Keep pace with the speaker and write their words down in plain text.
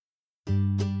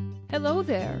Hello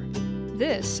there.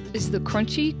 This is the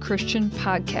Crunchy Christian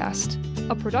Podcast,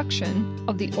 a production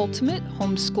of the Ultimate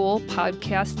Homeschool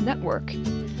Podcast Network.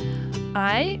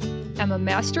 I am a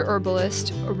master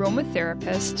herbalist,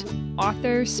 aromatherapist,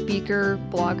 author, speaker,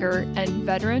 blogger, and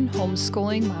veteran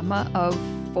homeschooling mama of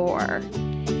 4.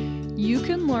 You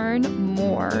can learn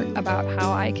more about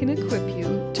how I can equip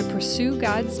you to pursue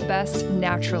God's best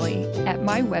naturally at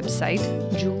my website,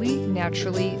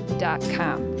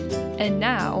 julienaturally.com. And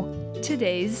now,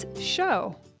 today's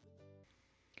show.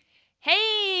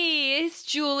 Hey, it's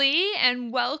Julie,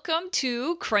 and welcome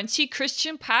to Crunchy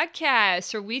Christian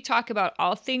Podcast, where we talk about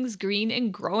all things green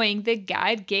and growing that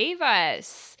God gave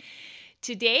us.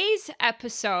 Today's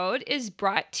episode is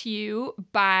brought to you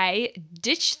by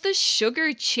Ditch the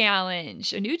Sugar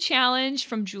Challenge, a new challenge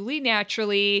from Julie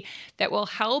Naturally that will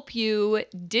help you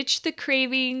ditch the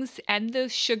cravings and the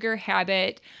sugar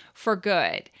habit for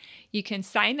good. You can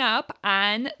sign up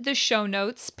on the show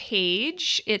notes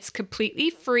page. It's completely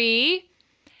free.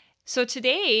 So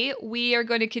today we are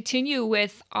going to continue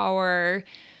with our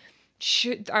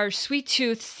Sweet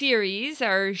Tooth series,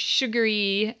 our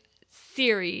sugary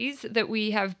series that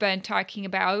we have been talking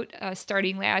about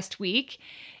starting last week.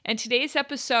 And today's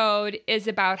episode is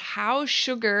about how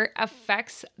sugar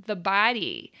affects the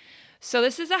body. So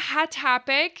this is a hot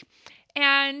topic,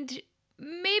 and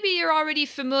maybe you're already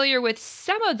familiar with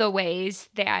some of the ways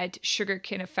that sugar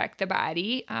can affect the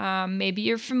body. Maybe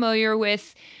you're familiar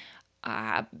with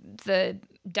the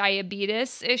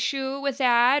diabetes issue with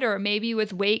that, or maybe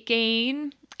with weight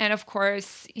gain. And of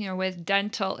course, with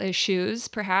dental issues,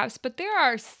 perhaps. But there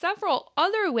are several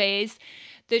other ways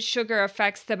that sugar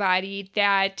affects the body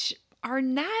that are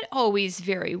not always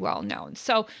very well known.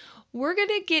 So we're going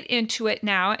to get into it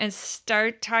now and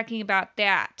start talking about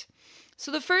that.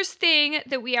 So the first thing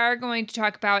that we are going to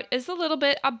talk about is a little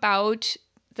bit about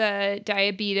the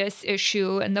diabetes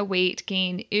issue and the weight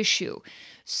gain issue.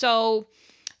 So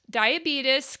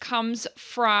diabetes comes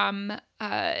from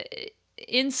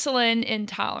insulin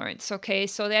intolerance, okay?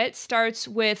 So that starts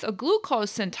with a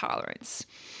glucose intolerance.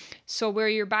 So where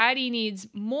your body needs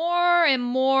more and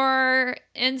more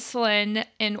insulin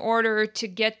in order to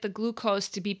get the glucose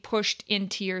to be pushed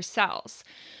into your cells.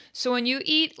 So when you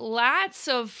eat lots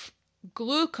of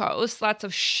glucose, lots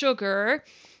of sugar,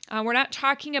 we're not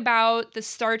talking about the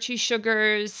starchy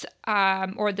sugars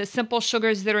or the simple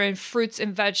sugars that are in fruits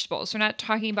and vegetables. We're not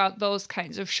talking about those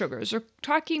kinds of sugars. We're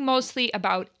talking mostly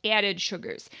about added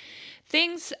sugars.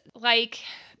 Things like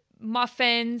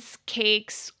muffins,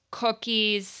 cakes,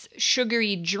 cookies,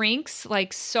 sugary drinks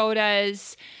like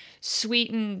sodas,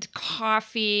 sweetened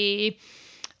coffee,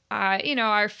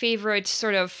 our favorite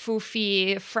sort of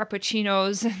foofy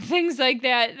frappuccinos and things like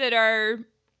that are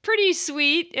pretty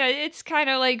sweet. It's kind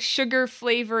of like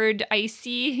sugar-flavored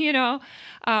icy,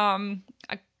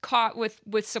 caught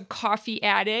with some coffee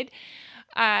added.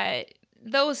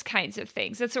 Those kinds of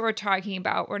things. That's what we're talking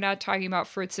about. We're not talking about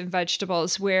fruits and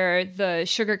vegetables where the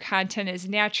sugar content is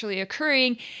naturally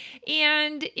occurring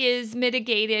and is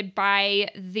mitigated by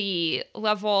the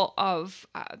level of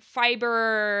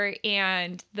fiber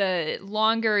and the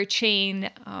longer chain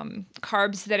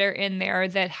carbs that are in there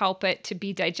that help it to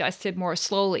be digested more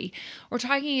slowly. We're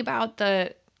talking about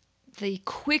the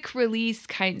quick release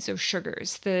kinds of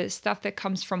sugars, the stuff that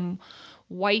comes from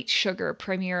white sugar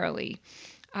primarily.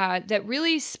 That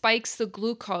really spikes the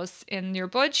glucose in your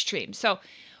bloodstream. So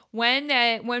when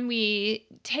we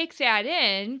take that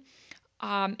in,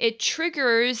 it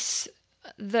triggers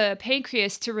the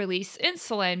pancreas to release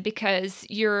insulin because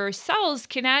your cells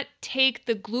cannot take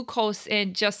the glucose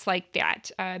in just like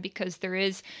that because there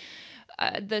is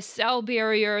the cell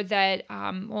barrier that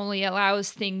only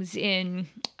allows things in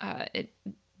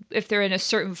if they're in a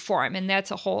certain form. And that's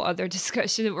a whole other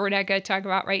discussion that we're not going to talk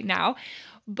about right now.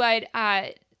 But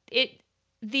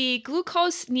the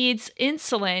glucose needs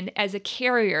insulin as a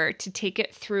carrier to take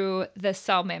it through the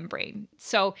cell membrane.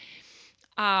 So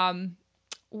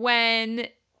when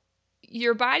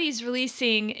your body's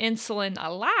releasing insulin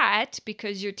a lot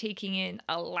because you're taking in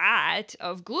a lot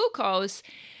of glucose,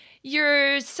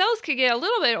 your cells could get a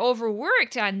little bit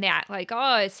overworked on that. Like,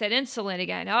 oh, it said insulin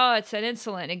again. Oh, it said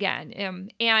insulin again.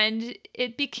 And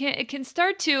it can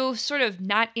start to sort of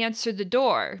not answer the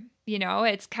door.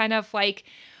 It's kind of like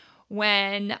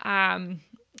when,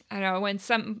 when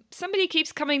somebody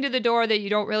keeps coming to the door that you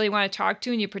don't really want to talk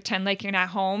to and you pretend like you're not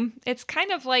home. It's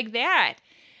kind of like that.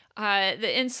 The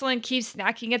insulin keeps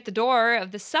knocking at the door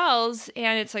of the cells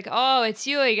and it's like, oh, it's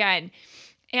you again.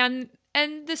 And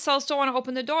the cells don't want to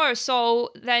open the door.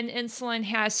 So then insulin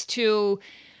has to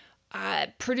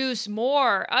produce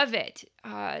more of it.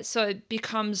 So it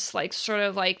becomes like sort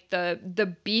of like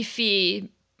the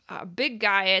beefy big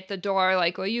guy at the door,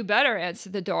 like, well, you better answer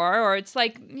the door. Or it's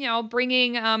like,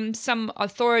 bringing some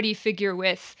authority figure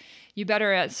with, you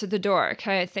better answer the door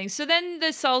kind of thing. So then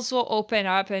the cells will open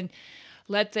up and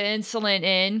let the insulin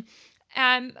in.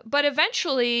 But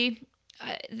eventually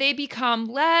they become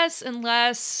less and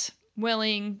less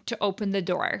willing to open the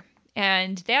door.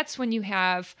 And that's when you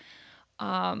have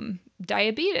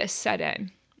diabetes set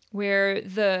in, where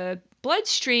the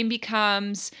bloodstream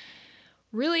becomes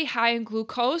really high in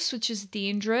glucose, which is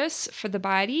dangerous for the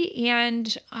body,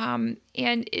 and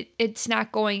it's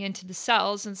not going into the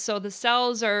cells, and so the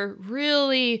cells are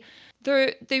really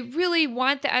they really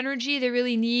want the energy, they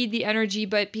really need the energy,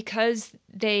 but because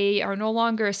they are no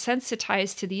longer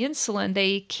sensitized to the insulin,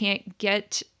 they can't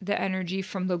get the energy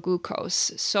from the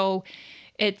glucose. So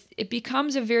it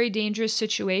becomes a very dangerous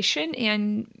situation,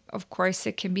 and of course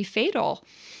it can be fatal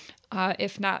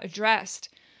if not addressed.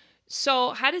 So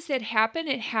how does that happen?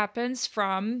 It happens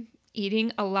from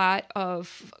eating a lot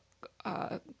of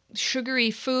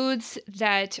sugary foods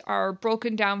that are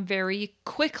broken down very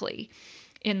quickly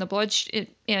in the blood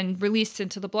and released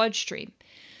into the bloodstream.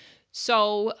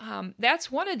 So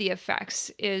that's one of the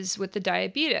effects is with the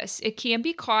diabetes. It can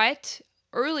be caught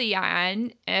early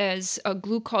on as a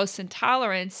glucose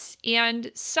intolerance,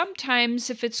 and sometimes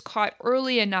if it's caught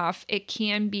early enough, it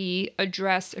can be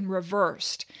addressed and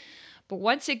reversed. But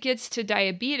once it gets to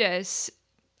diabetes,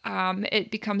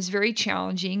 it becomes very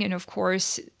challenging. And of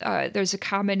course, there's a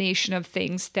combination of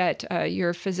things that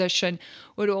your physician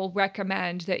will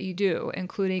recommend that you do,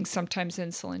 including sometimes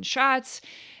insulin shots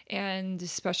and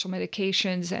special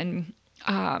medications and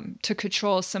to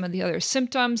control some of the other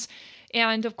symptoms.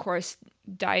 And of course,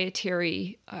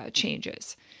 dietary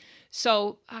changes.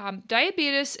 So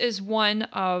diabetes is one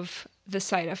of the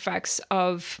side effects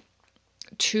of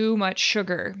too much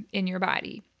sugar in your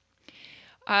body.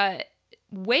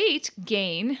 Weight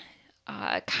gain,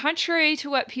 contrary to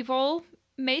what people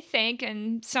may think,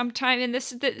 and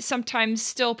sometimes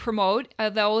still promote,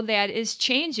 although that is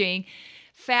changing,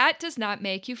 fat does not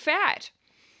make you fat.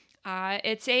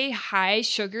 It's a high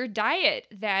sugar diet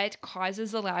that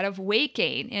causes a lot of weight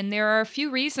gain, and there are a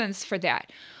few reasons for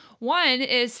that. One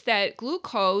is that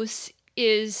glucose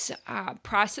is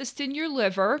processed in your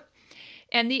liver,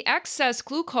 and the excess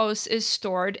glucose is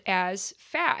stored as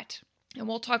fat. And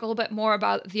we'll talk a little bit more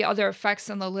about the other effects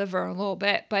on the liver in a little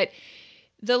bit, but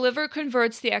the liver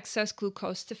converts the excess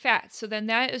glucose to fat. So then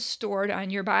that is stored on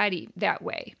your body that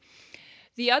way.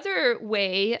 The other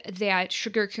way that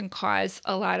sugar can cause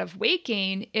a lot of weight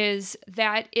gain is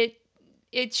that it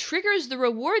triggers the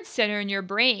reward center in your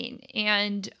brain.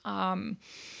 And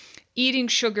eating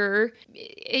sugar,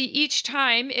 each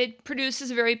time it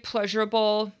produces a very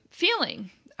pleasurable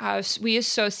feeling. We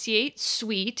associate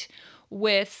sweet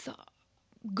with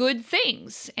good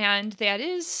things, and that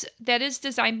is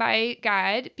designed by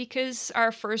God, because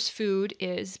our first food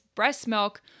is breast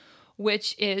milk,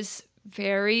 which is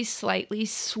very slightly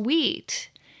sweet.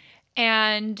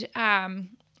 And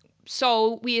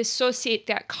so we associate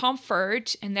that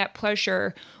comfort and that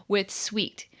pleasure with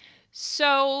sweet.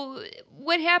 So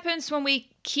what happens when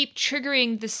we keep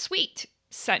triggering the sweet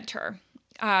center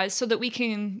so that we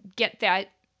can get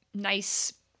that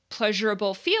nice,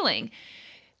 pleasurable feeling?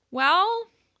 Well,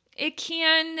 it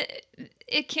can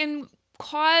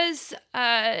cause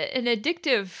an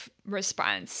addictive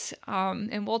response,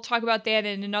 and we'll talk about that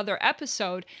in another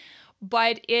episode.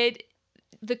 But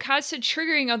the constant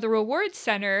triggering of the reward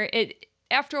center,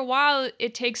 after a while,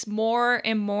 it takes more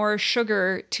and more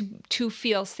sugar to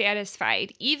feel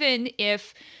satisfied, even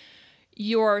if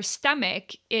your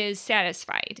stomach is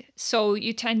satisfied. So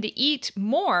you tend to eat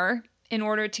more in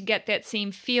order to get that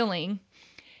same feeling.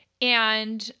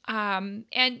 And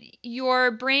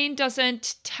your brain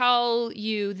doesn't tell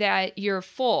you that you're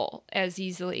full as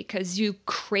easily because you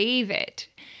crave it.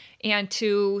 And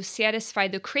to satisfy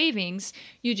the cravings,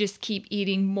 you just keep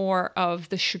eating more of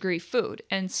the sugary food.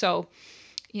 And so,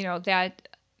 that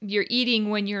you're eating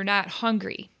when you're not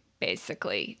hungry,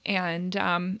 basically. And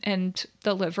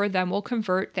the liver then will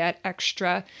convert that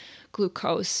extra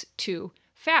glucose to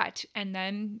fat. And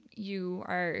then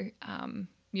you're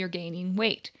gaining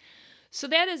weight. So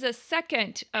that is a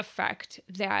second effect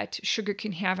that sugar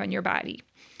can have on your body.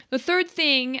 The third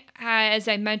thing, as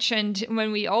I mentioned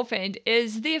when we opened,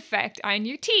 is the effect on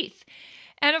your teeth.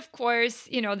 And of course,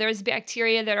 there's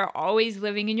bacteria that are always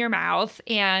living in your mouth,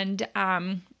 and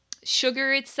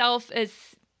sugar itself it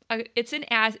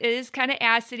is kind of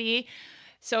acidy,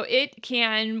 so it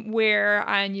can wear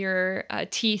on your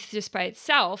teeth just by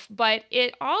itself. But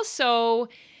it also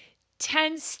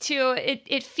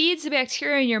it feeds the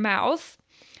bacteria in your mouth,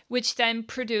 which then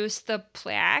produce the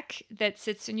plaque that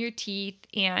sits in your teeth,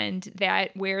 and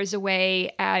that wears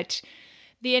away at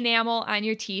the enamel on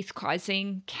your teeth,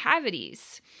 causing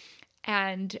cavities.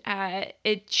 And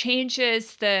it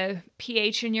changes the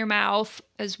pH in your mouth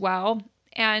as well.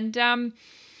 And,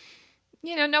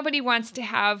 nobody wants to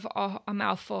have a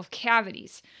mouthful of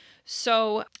cavities.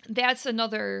 So that's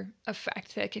another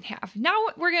effect that it can have. Now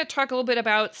we're going to talk a little bit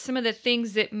about some of the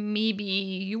things that maybe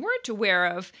you weren't aware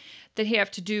of that have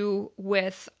to do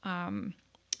with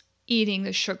eating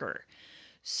the sugar.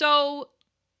 So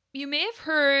you may have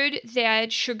heard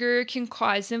that sugar can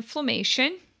cause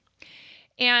inflammation,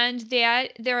 and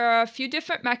that there are a few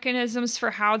different mechanisms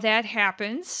for how that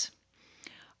happens.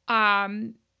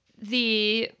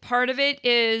 The part of it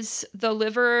is the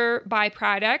liver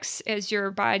byproducts. As your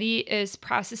body is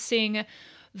processing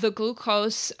the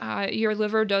glucose, your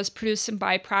liver does produce some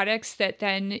byproducts that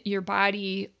then your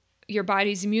body's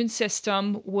immune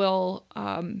system will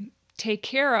take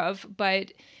care of.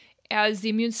 But as the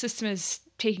immune system is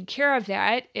taking care of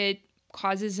that, it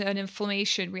causes an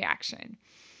inflammation reaction.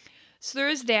 So there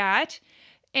is that.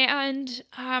 And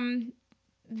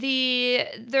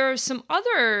there are some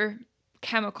other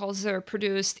chemicals that are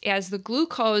produced as the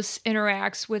glucose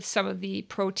interacts with some of the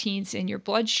proteins in your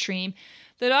bloodstream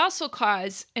that also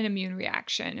cause an immune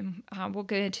reaction. And we'll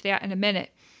get into that in a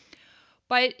minute.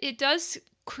 But it does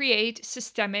create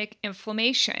systemic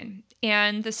inflammation.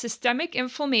 And the systemic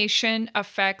inflammation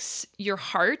affects your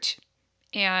heart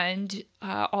and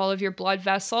all of your blood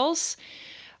vessels.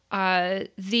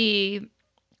 The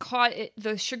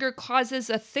sugar causes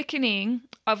a thickening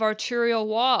of arterial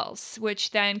walls,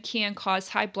 which then can cause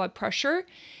high blood pressure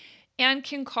and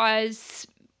can cause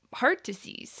heart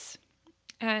disease.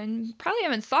 And probably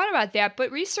haven't thought about that,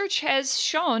 but research has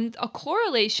shown a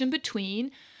correlation between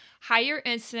higher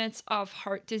incidence of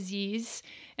heart disease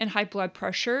and high blood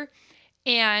pressure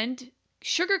and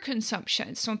sugar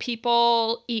consumption. So when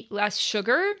people eat less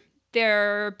sugar,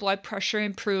 their blood pressure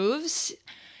improves.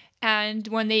 And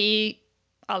when they eat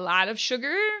a lot of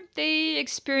sugar, they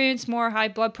experience more high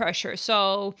blood pressure.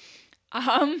 So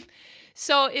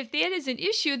if that is an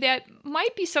issue, that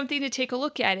might be something to take a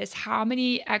look at, is how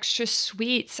many extra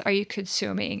sweets are you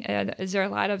consuming? Is there a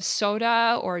lot of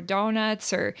soda or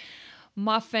donuts or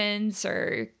muffins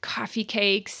or coffee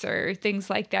cakes or things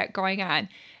like that going on?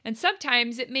 And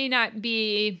sometimes it may not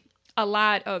be a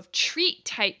lot of treat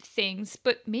type things,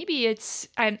 but maybe it's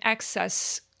an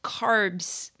excess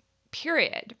carbs,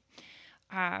 period.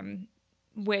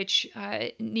 Which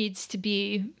needs to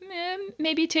be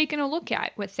maybe taken a look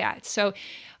at with that. So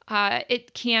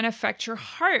it can affect your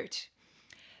heart.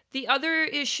 The other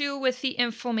issue with the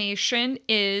inflammation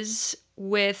is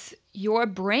with your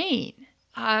brain.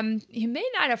 You may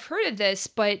not have heard of this,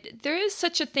 but there is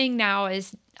such a thing now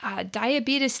as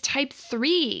diabetes type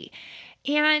 3.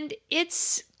 And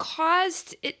it's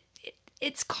caused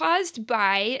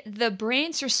by the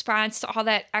brain's response to all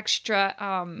that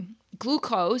extra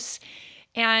glucose,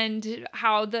 and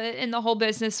how in the whole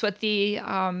business with the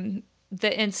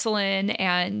insulin,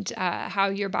 and how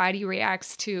your body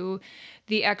reacts to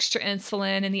the extra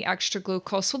insulin and the extra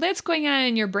glucose. Well, that's going on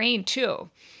in your brain too.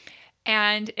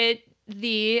 And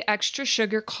the extra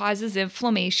sugar causes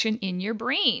inflammation in your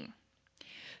brain.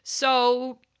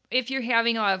 So if you're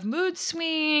having a lot of mood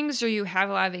swings, or you have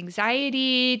a lot of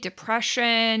anxiety,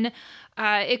 depression,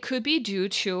 it could be due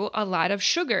to a lot of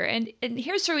sugar. And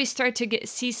here's where we start to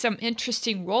see some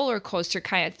interesting roller coaster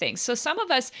kind of things. So some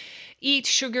of us eat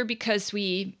sugar because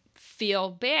we feel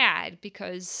bad,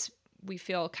 because we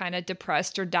feel kind of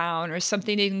depressed or down, or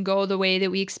something didn't go the way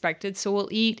that we expected. So we'll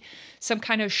eat some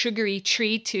kind of sugary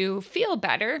treat to feel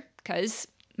better, because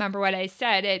remember what I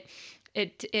said,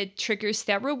 it triggers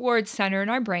that reward center in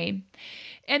our brain.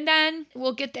 And then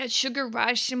we'll get that sugar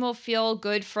rush and we'll feel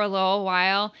good for a little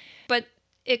while. But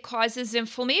it causes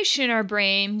inflammation in our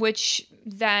brain, which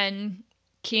then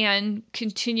can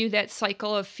continue that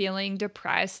cycle of feeling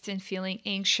depressed and feeling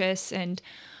anxious, and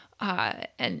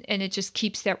it just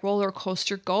keeps that roller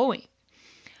coaster going.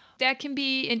 That can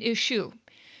be an issue.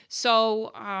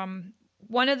 So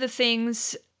one of the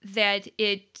things that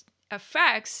it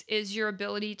affects is your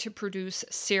ability to produce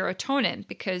serotonin,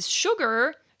 because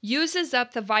sugar uses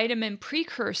up the vitamin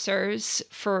precursors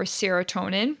for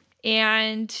serotonin,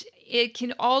 and it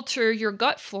can alter your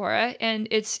gut flora, and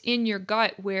it's in your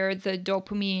gut where the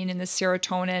dopamine and the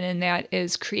serotonin and that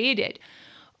is created.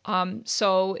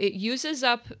 So it uses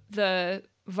up the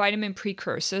vitamin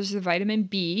precursors, the vitamin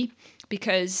B,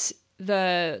 because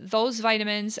those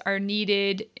vitamins are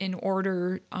needed in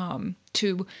order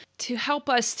to help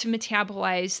us to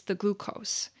metabolize the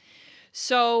glucose.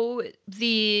 So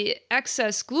the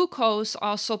excess glucose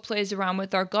also plays around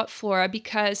with our gut flora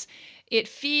because it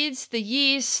feeds the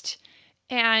yeast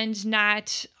and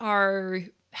not our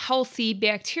healthy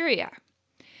bacteria.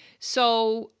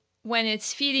 So when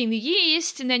it's feeding the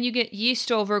yeast, and then you get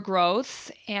yeast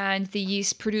overgrowth, and the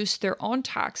yeast produce their own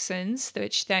toxins,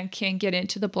 which then can get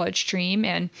into the bloodstream.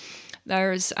 And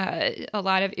there's a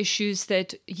lot of issues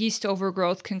that yeast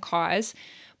overgrowth can cause.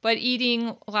 But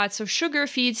eating lots of sugar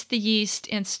feeds the yeast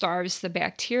and starves the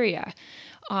bacteria.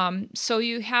 So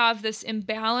you have this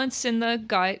imbalance in the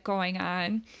gut going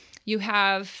on. You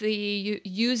have the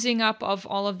using up of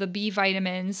all of the B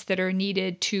vitamins that are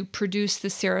needed to produce the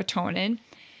serotonin.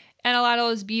 And a lot of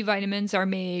those B vitamins are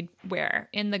made where?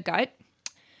 In the gut.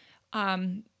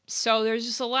 So there's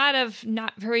just a lot of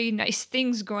not very nice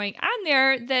things going on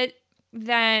there that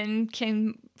then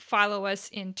can follow us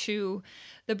into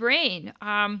the brain.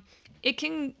 It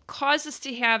can cause us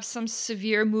to have some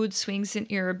severe mood swings and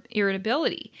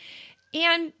irritability.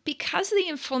 And because of the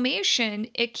inflammation,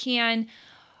 it can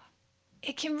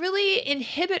really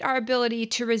inhibit our ability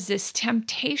to resist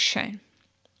temptation,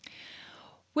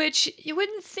 which you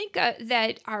wouldn't think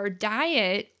that our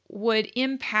diet would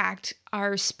impact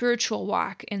our spiritual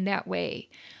walk in that way.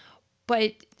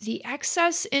 But the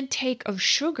excess intake of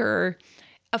sugar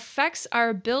affects our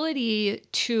ability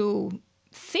to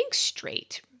think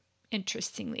straight,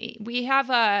 interestingly. We have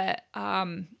a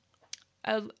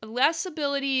less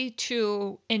ability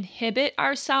to inhibit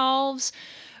ourselves.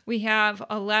 We have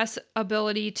a less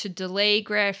ability to delay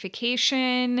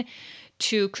gratification,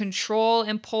 to control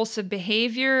impulsive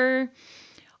behavior.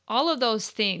 All of those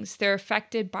things, they're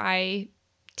affected by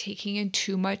taking in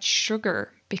too much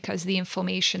sugar because of the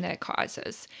inflammation that it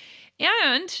causes.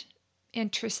 And,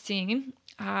 interesting,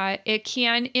 it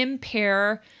can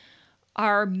impair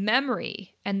our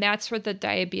memory, and that's where the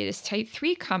diabetes type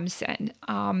 3 comes in.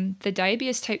 The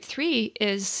diabetes type 3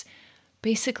 is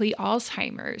basically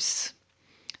Alzheimer's.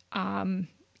 And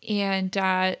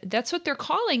that's what they're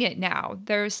calling it now.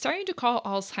 They're starting to call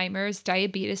Alzheimer's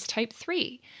diabetes type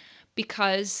 3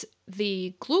 because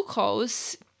the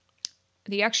glucose,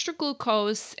 the extra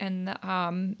glucose and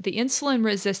the insulin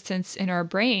resistance in our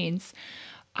brains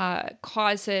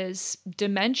causes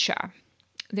dementia.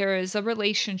 There is a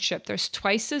relationship. There's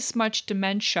twice as much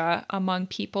dementia among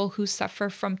people who suffer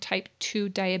from type 2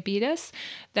 diabetes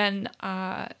than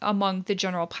among the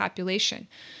general population.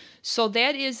 So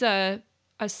that is a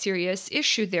serious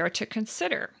issue there to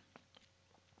consider.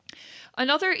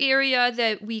 Another area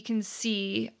that we can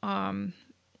see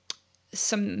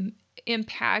some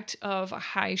impact of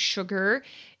high sugar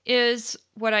is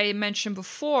what I mentioned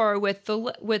before with the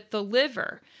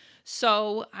liver.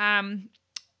 So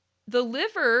the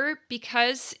liver,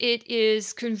 because it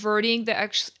is converting the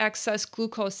excess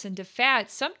glucose into fat,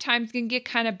 sometimes can get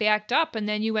kind of backed up, and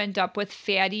then you end up with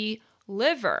fatty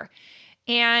liver.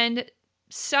 And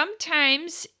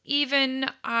sometimes even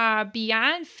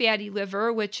beyond fatty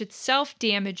liver, which itself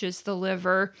damages the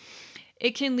liver,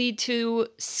 it can lead to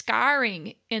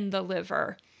scarring in the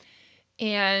liver.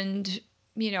 And,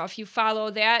 if you follow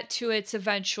that to its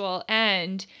eventual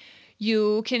end,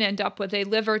 you can end up with a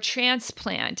liver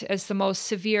transplant as the most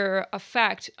severe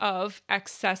effect of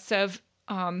excessive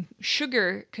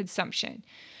sugar consumption.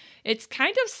 It's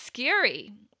kind of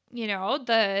scary,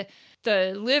 the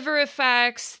liver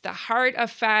effects, the heart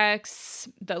effects,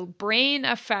 the brain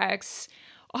effects,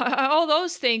 all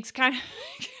those things kind of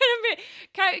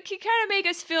make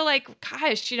us feel like,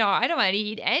 gosh, I don't want to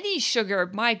eat any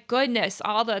sugar. My goodness,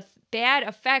 all the bad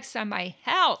effects on my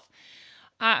health.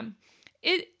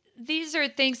 These are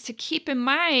things to keep in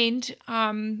mind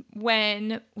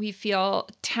when we feel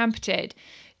tempted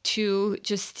to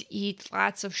just eat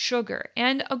lots of sugar.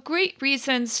 And a great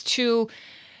reasons to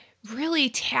really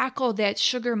tackle that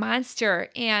sugar monster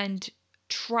and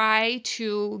try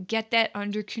to get that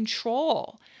under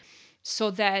control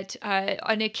so that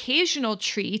an occasional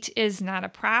treat is not a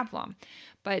problem.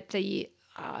 But the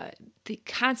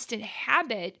constant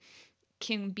habit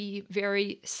can be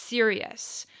very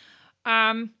serious.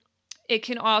 It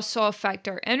can also affect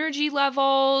our energy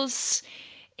levels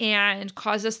and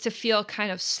cause us to feel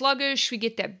kind of sluggish. We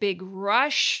get that big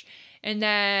rush, and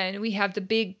then we have the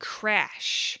big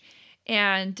crash.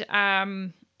 And,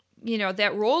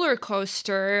 that roller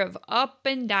coaster of up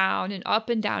and down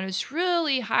is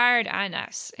really hard on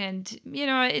us. And,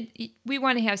 we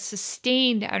want to have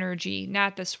sustained energy,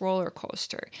 not this roller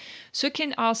coaster. So it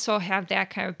can also have that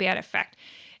kind of bad effect.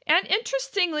 And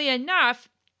interestingly enough,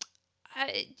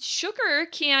 sugar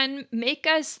can make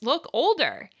us look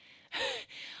older.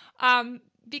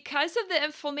 Because of the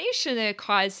inflammation that it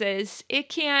causes, it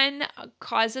can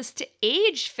cause us to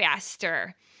age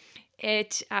faster.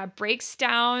 It breaks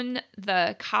down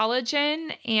the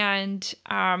collagen and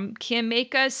can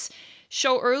make us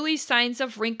show early signs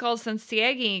of wrinkles and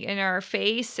sagging in our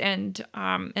face and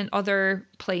other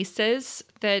places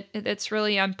that's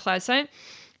really unpleasant.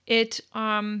 It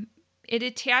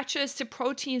attaches to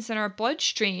proteins in our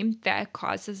bloodstream that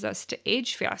causes us to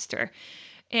age faster.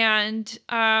 And,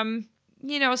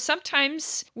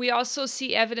 sometimes we also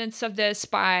see evidence of this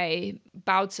by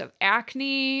bouts of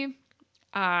acne,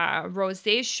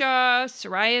 rosacea,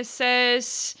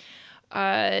 psoriasis,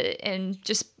 and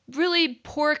just really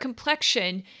poor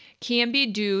complexion can be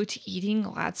due to eating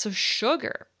lots of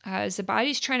sugar. As the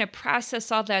body's trying to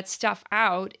process all that stuff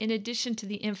out, in addition to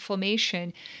the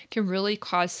inflammation, can really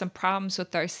cause some problems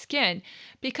with our skin.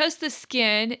 Because the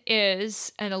skin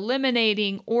is an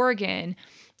eliminating organ,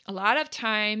 a lot of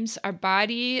times our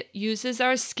body uses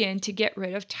our skin to get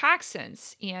rid of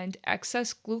toxins, and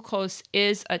excess glucose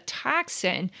is a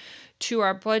toxin to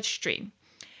our bloodstream.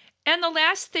 And the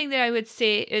last thing that I would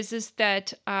say is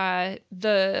that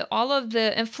all of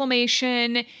the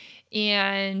inflammation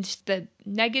and the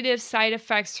negative side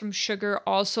effects from sugar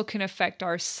also can affect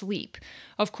our sleep.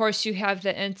 Of course, you have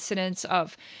the incidence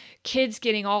of kids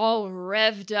getting all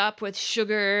revved up with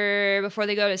sugar before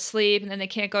they go to sleep, and then they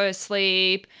can't go to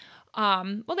sleep.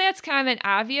 Well, that's kind of an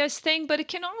obvious thing, but it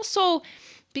can also,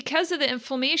 because of the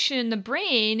inflammation in the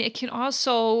brain, it can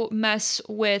also mess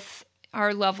with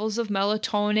our levels of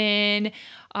melatonin,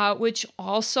 which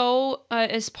also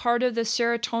is part of the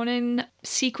serotonin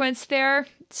sequence there.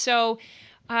 So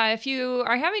if you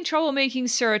are having trouble making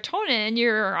serotonin,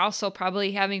 you're also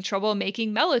probably having trouble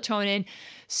making melatonin.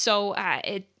 So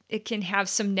it can have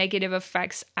some negative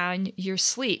effects on your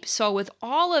sleep. So with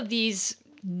all of these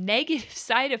negative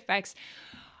side effects,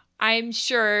 I'm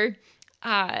sure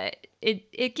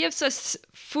it gives us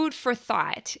food for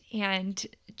thought and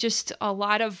just a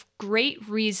lot of great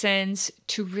reasons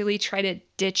to really try to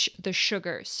ditch the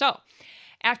sugar. So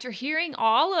after hearing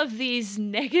all of these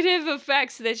negative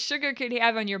effects that sugar could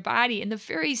have on your body, and the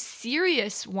very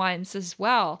serious ones as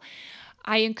well,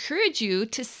 I encourage you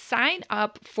to sign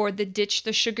up for the Ditch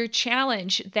the Sugar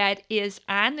Challenge that is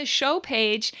on the show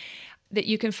page that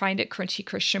you can find at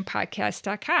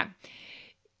crunchychristianpodcast.com.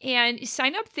 And you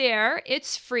sign up there,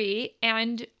 it's free,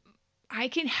 and I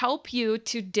can help you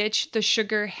to ditch the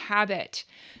sugar habit.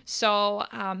 So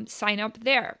sign up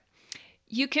there.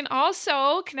 You can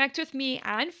also connect with me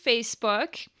on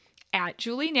Facebook at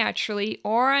Julie Naturally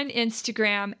or on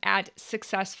Instagram at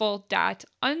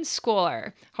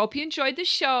successful.unschooler. Hope you enjoyed the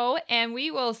show, and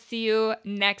we will see you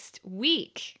next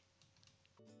week.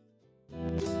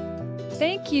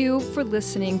 Thank you for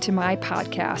listening to my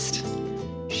podcast.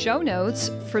 Show notes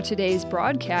for today's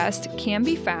broadcast can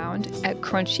be found at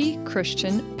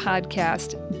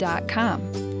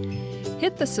crunchychristianpodcast.com.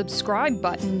 Hit the subscribe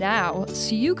button now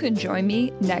so you can join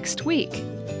me next week.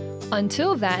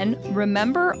 Until then,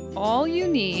 remember, all you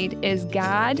need is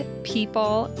God,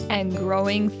 people, and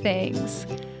growing things.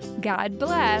 God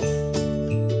bless.